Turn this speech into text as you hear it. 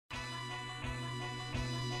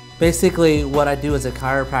Basically, what I do as a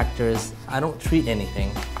chiropractor is I don't treat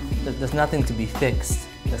anything. There's nothing to be fixed.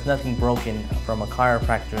 There's nothing broken from a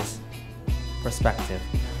chiropractor's perspective.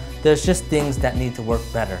 There's just things that need to work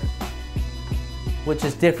better, which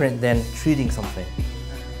is different than treating something.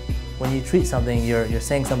 When you treat something, you're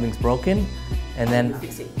saying something's broken, and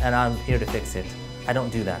I'm here to fix it. I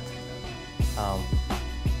don't do that.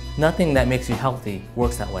 Nothing that makes you healthy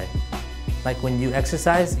works that way. Like when you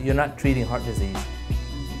exercise, you're not treating heart disease,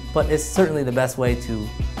 but it's certainly the best way to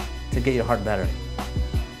get your heart better.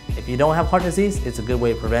 If you don't have heart disease, it's a good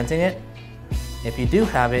way of preventing it. If you do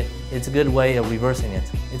have it, it's a good way of reversing it.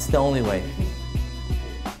 It's the only way.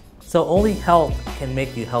 So only health can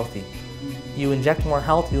make you healthy. You inject more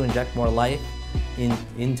health, you inject more life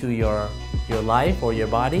into your life or your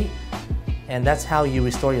body, and that's how you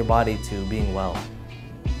restore your body to being well.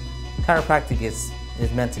 Chiropractic is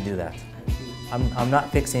meant to do that. I'm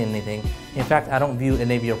not fixing anything. In fact, I don't view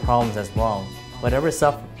any of your problems as wrong. Whatever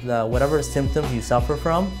symptoms you suffer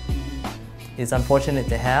from is unfortunate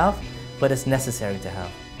to have, but it's necessary to have.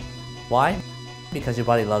 Why? Because your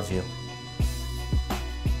body loves you.